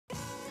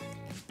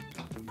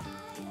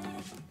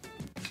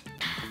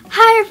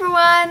Hi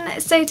everyone!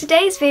 So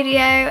today's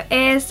video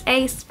is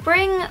a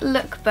spring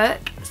lookbook.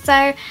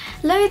 So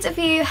loads of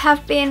you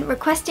have been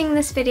requesting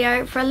this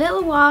video for a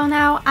little while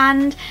now,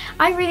 and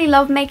I really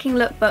love making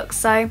lookbooks,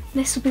 so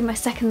this will be my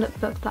second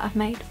lookbook that I've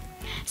made.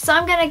 So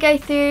I'm going to go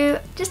through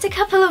just a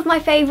couple of my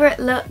favourite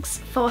looks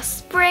for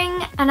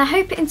spring, and I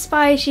hope it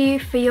inspires you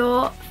for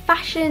your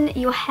fashion,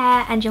 your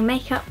hair and your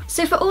makeup.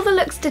 So for all the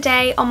looks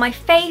today, on my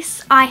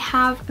face I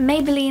have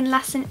Maybelline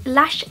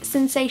Lash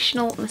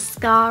Sensational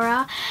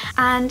Mascara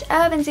and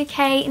Urban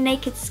Decay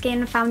Naked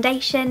Skin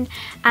Foundation,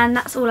 and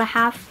that's all I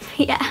have.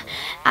 Yeah,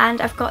 and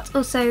I've got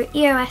also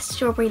EOS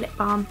Strawberry Lip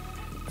Balm.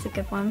 It's a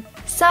good one.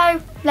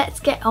 So let's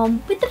get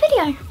on with the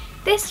video.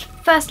 This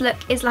first look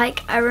is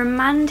like a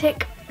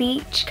romantic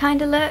beach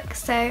kind of look,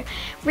 so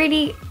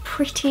really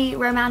pretty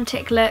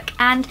romantic look,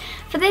 and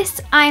for this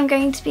I'm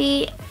going to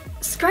be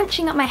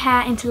scrunching up my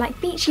hair into like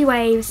beachy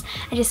waves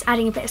and just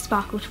adding a bit of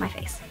sparkle to my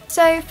face.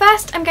 So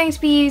first I'm going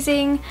to be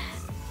using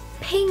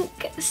pink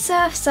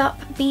Surf's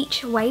Up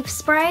Beach Wave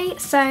Spray.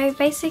 So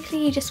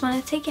basically you just want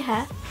to take your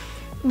hair,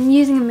 I'm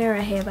using a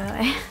mirror here by the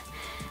way,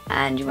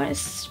 and you want to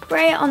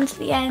spray it onto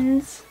the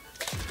ends.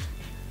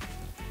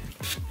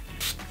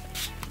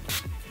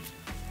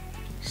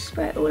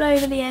 Spray it all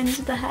over the ends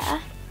of the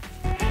hair.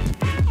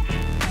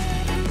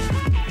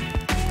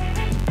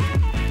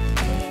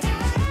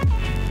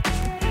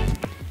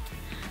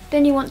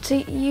 Then you want to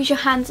use your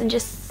hands and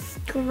just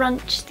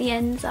scrunch the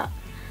ends up,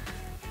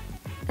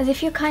 as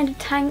if you're kind of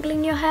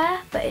tangling your hair,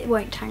 but it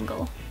won't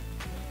tangle.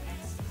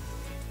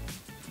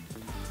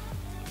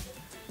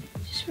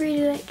 Just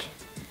really like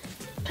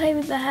play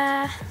with the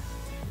hair,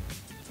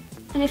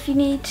 and if you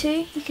need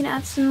to, you can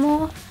add some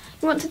more.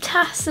 You want to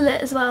tassel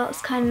it as well,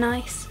 it's kind of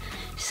nice.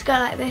 Just go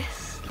like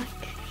this,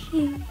 like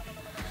here.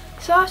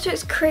 So after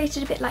it's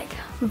created a bit like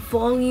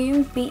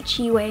volume,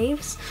 beachy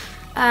waves,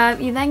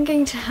 you're then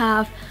going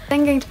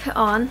to put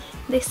on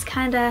this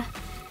kind of,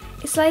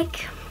 it's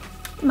like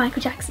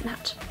Michael Jackson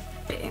hat,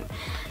 boom,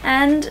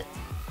 and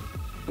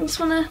you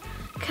just want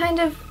to kind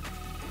of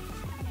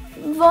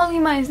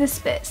volumize this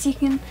bit so you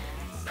can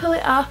pull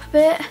it up a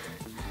bit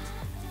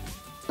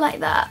like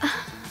that,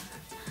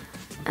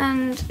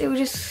 and it will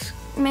just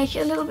make it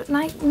a little bit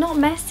like not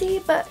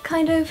messy but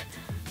kind of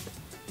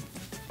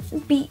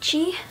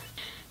beachy.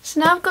 So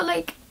now I've got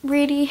like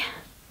really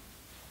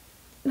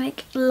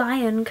like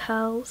lion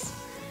curls,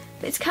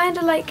 but it's kind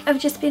of like I've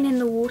just been in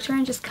the water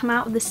and just come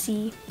out of the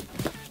sea.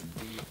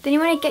 Then you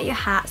want to get your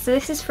hat. So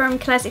this is from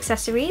Claire's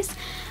Accessories.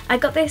 I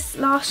got this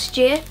last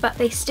year, but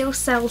they still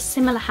sell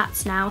similar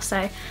hats now,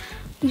 so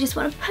you just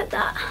want to put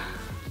that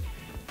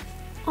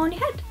on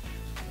your head.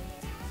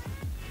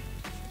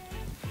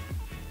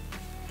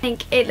 I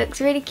think it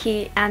looks really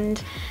cute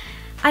and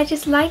I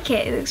just like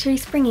it. It looks really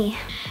springy.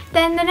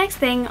 Then the next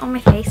thing on my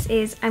face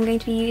is I'm going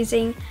to be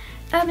using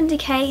Urban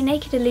Decay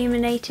Naked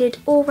Illuminated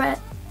Aura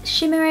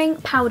Shimmering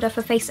Powder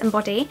for face and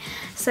body.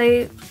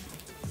 So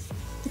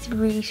it's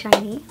really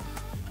shiny.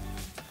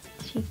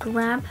 So you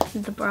grab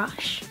the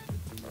brush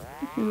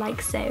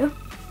like so,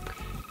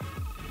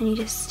 and you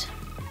just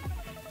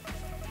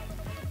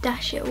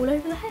dash it all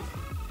over the head.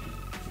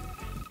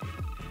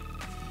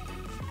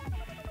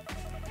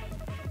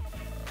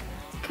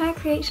 Kind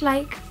of creates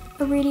like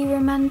a really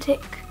romantic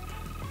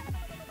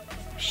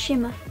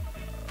shimmer.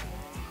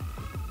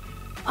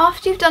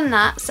 After you've done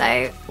that,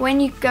 so when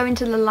you go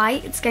into the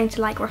light, it's going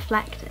to like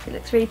reflect. It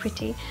looks really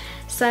pretty.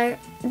 So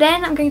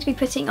then I'm going to be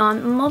putting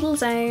on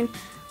Model's Own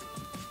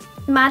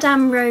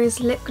Madame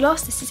Rose lip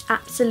gloss. This is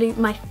absolute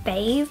my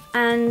fave,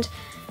 and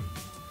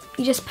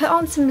you just put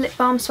on some lip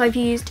balm. So I've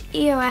used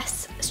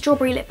EOS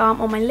Strawberry Lip Balm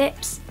on my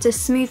lips to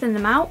smoothen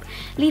them out.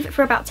 Leave it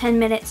for about 10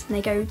 minutes and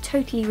they go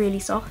totally really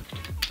soft.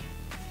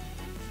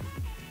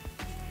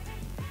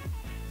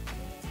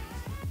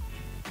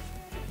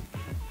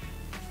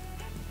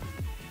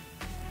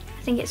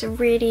 I think it's a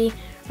really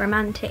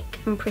romantic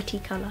and pretty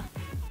colour.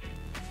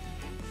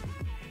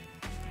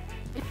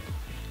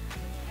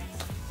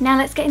 Now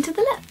let's get into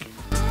the look.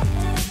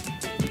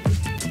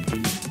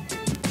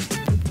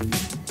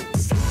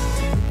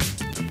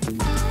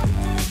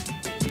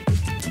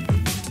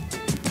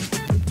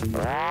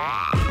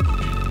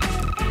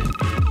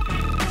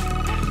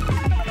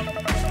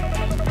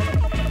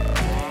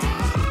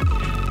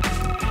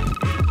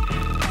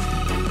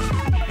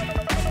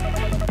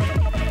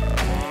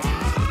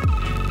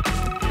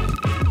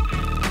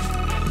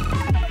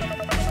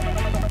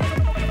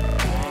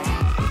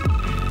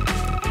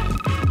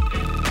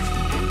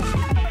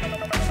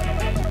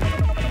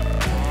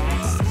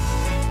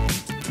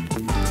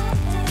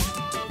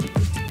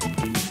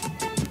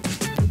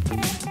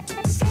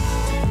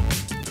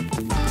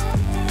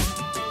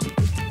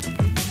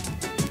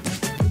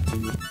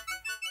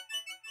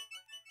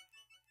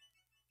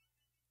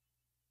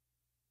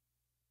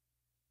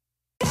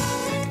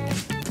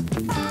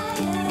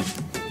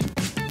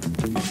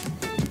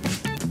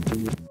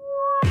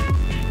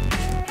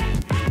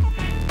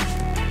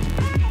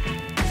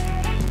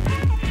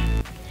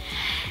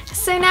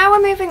 So now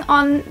we're moving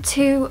on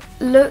to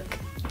look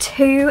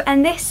 2,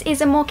 and this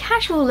is a more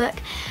casual look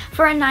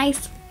for a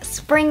nice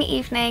spring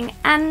evening,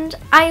 and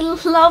I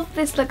love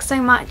this look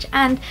so much,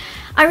 and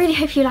I really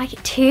hope you like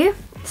it too.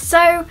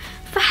 So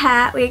for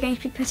hair, we're going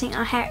to be putting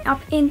our hair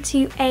up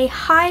into a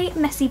high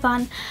messy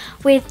bun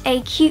with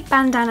a cute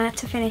bandana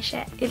to finish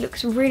it. It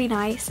looks really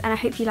nice and I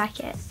hope you like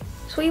it.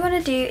 So what you want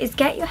to do is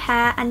get your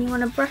hair and you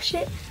want to brush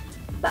it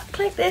back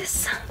like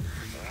this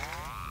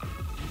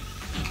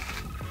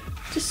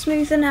to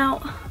smoothen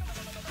out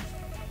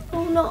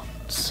all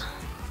knots,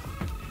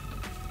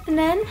 and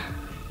then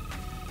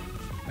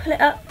pull it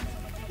up.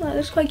 That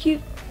looks quite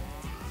cute.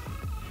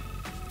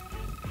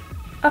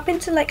 Up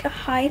into like a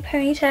high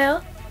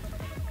ponytail,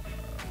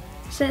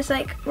 so it's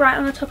like right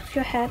on the top of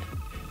your head.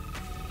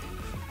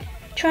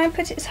 Try and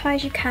put it as high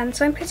as you can.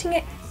 So I'm putting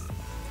it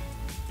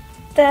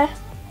there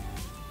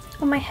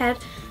on my head,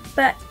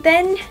 but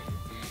then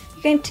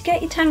you're going to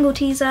get your tangle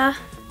teaser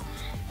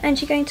and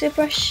you're going to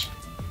brush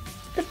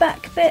the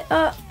back bit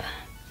up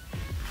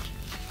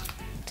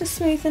to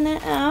smoothen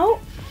it out.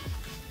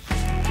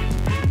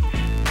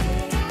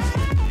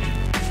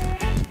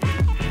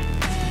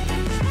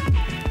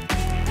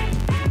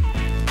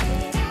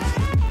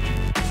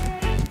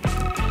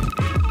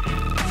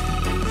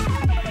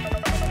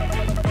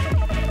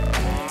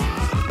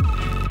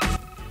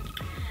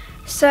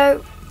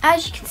 So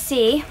as you can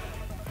see,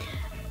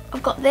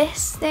 I've got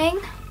this thing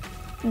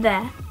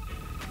there,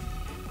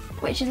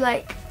 which is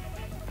like,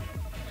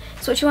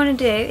 so what you want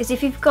to do is,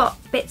 if you've got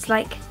bits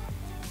like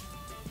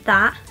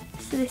that,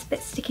 so this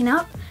bit sticking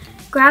up,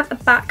 grab a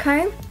back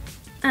comb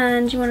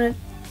and you want to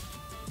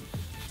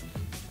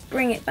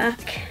bring it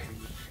back,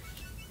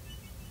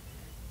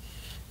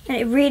 and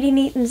it really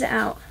neatens it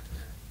out.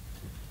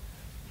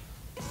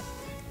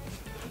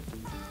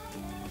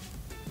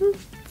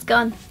 It's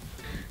gone.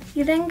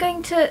 You're then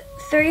going to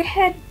throw your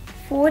head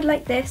forward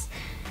like this,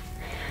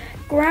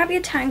 grab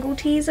your tangle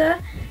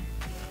teaser,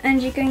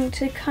 and you're going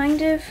to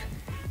kind of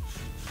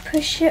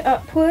push it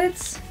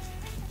upwards.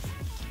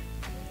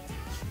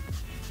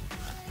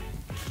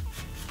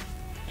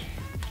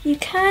 You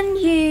can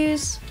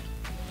use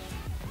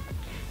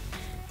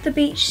the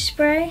beach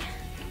spray.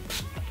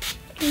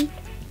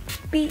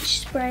 Beach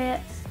spray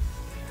it,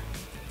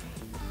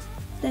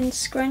 then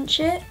scrunch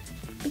it.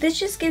 But this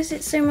just gives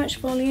it so much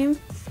volume.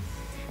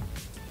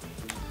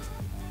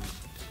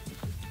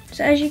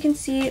 So as you can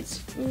see,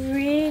 it's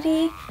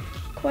really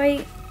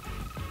quite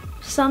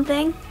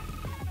something.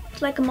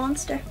 It's like a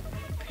monster.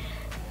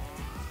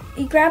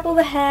 You grab all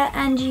the hair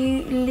and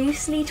you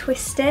loosely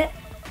twist it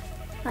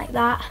like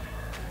that,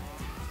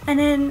 and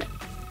then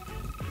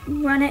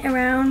run it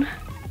around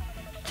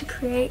to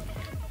create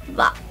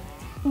that.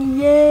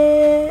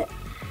 Yeah.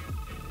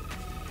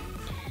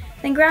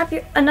 Then grab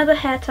another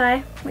hair tie,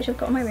 which I've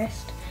got on my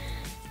wrist,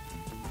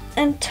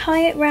 and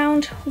tie it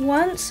round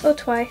once or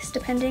twice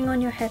depending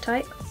on your hair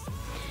type.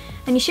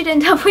 And you should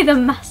end up with a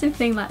massive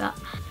thing like that.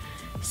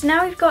 So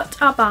now we've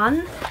got our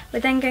bun, we're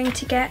then going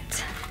to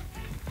get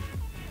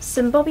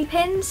some bobby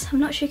pins. I'm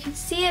not sure you can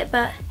see it,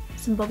 but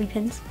some bobby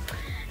pins.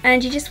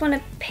 And you just want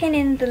to pin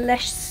in the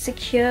less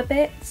secure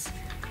bits.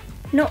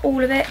 Not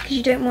all of it, because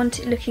you don't want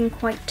it looking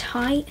quite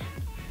tight.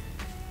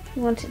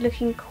 You want it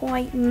looking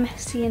quite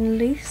messy and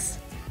loose.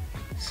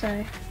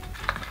 So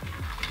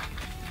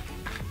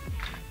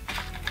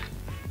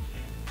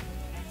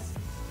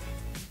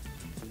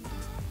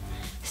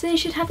you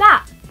should have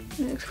that.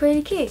 It looks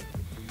really cute.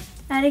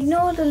 And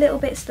ignore the little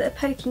bits that are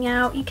poking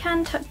out. You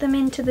can tuck them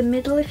into the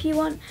middle if you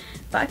want,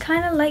 but I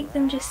kind of like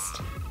them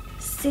just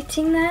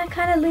sitting there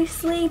kind of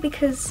loosely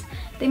because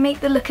they make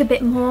the look a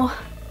bit more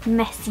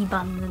messy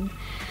bun.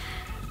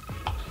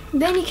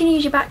 Then you can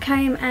use your back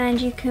comb and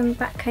you can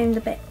back comb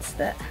the bits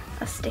that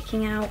are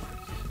sticking out.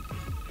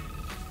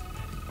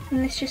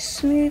 And this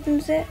just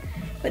smoothens it,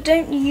 but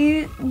don't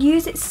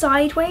use it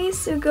sideways,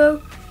 so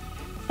go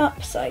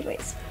up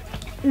sideways.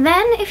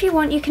 Then if you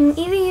want, you can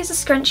either use a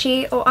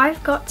scrunchie, or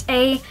I've got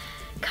a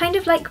kind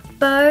of like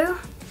bow.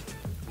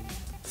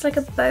 It's like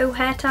a bow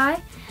hair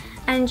tie,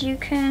 and you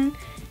can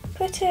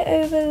put it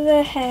over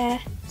the hair.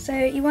 So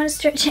you want to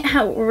stretch it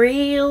out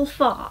real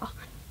far.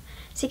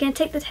 So you're going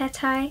to take the hair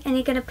tie and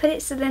you're going to put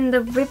it so then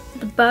the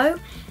bow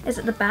is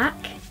at the back.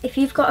 If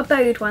you've got a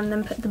bowed one,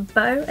 then put the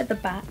bow at the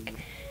back.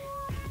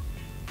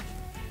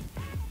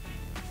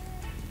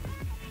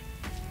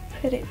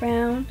 Put it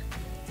round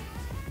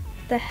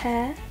the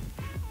hair.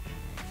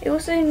 It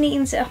also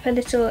neatens it up a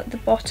little at the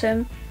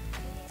bottom,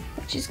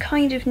 which is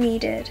kind of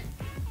needed.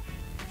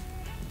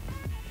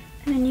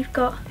 And then you've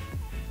got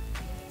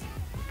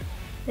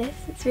this,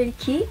 it's really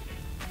cute.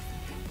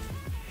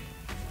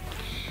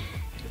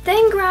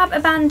 Then grab a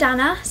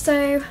bandana,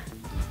 so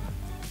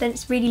then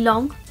it's really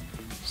long.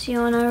 So you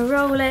want to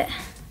roll it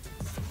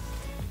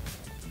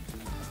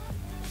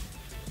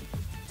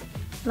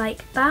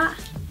like that.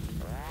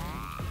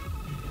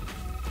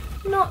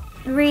 Not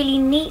really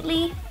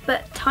neatly,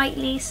 but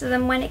tightly, so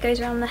then when it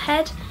goes around the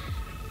head,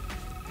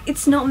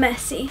 it's not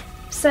messy.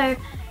 So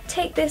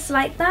take this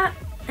like that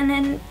and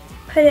then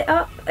put it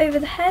up over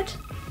the head,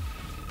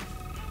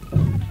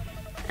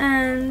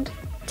 and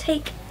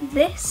take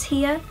this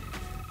here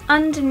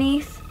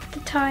underneath the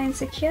tie and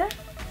secure,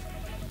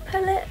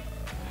 pull it,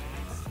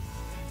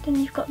 then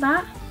you've got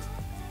that.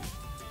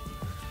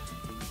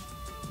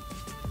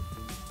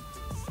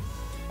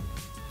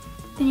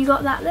 Then you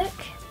got that look.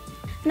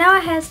 Now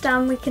our hair's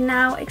done, we can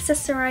now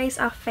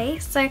accessorise our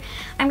face. So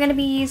I'm going to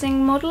be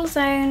using Model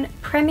Zone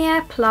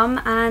Premier Plum,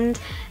 and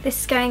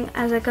this is going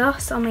as a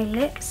gloss on my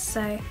lips,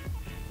 so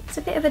it's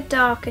a bit of a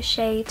darker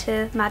shade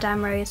to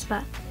Madame Rose,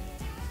 but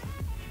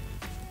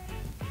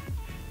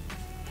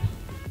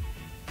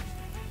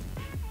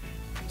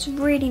it's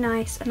really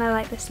nice and I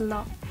like this a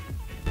lot.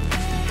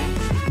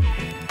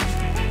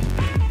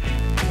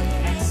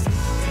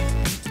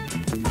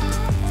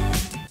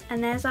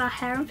 And there's our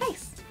hair and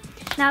face.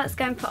 Now let's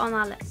go and put on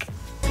our look.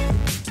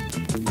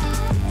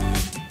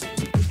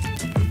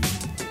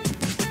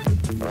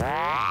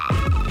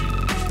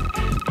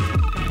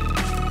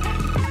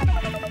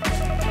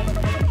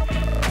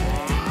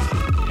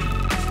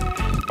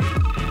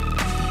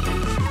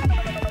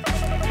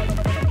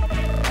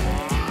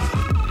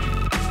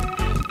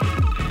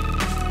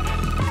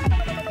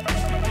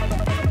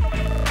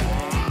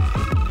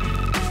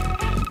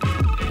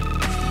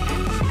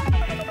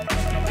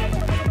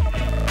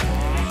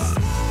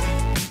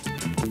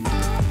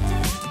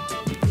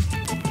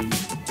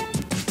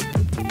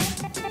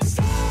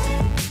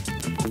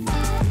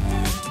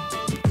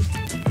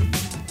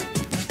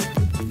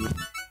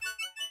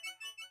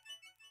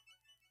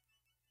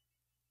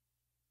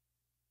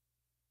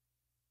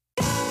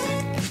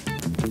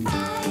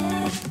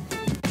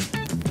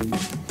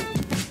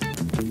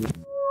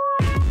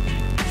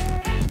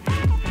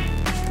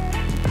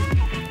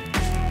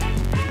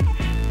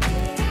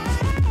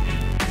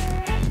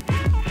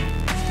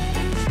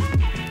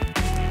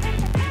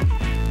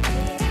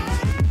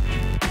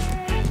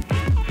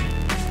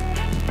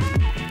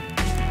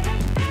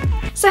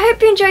 So I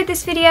hope you enjoyed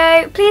this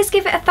video. Please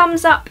give it a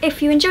thumbs up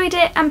if you enjoyed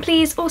it, and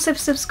please also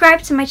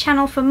subscribe to my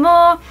channel for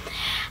more.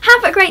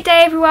 Have a great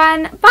day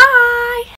everyone. Bye!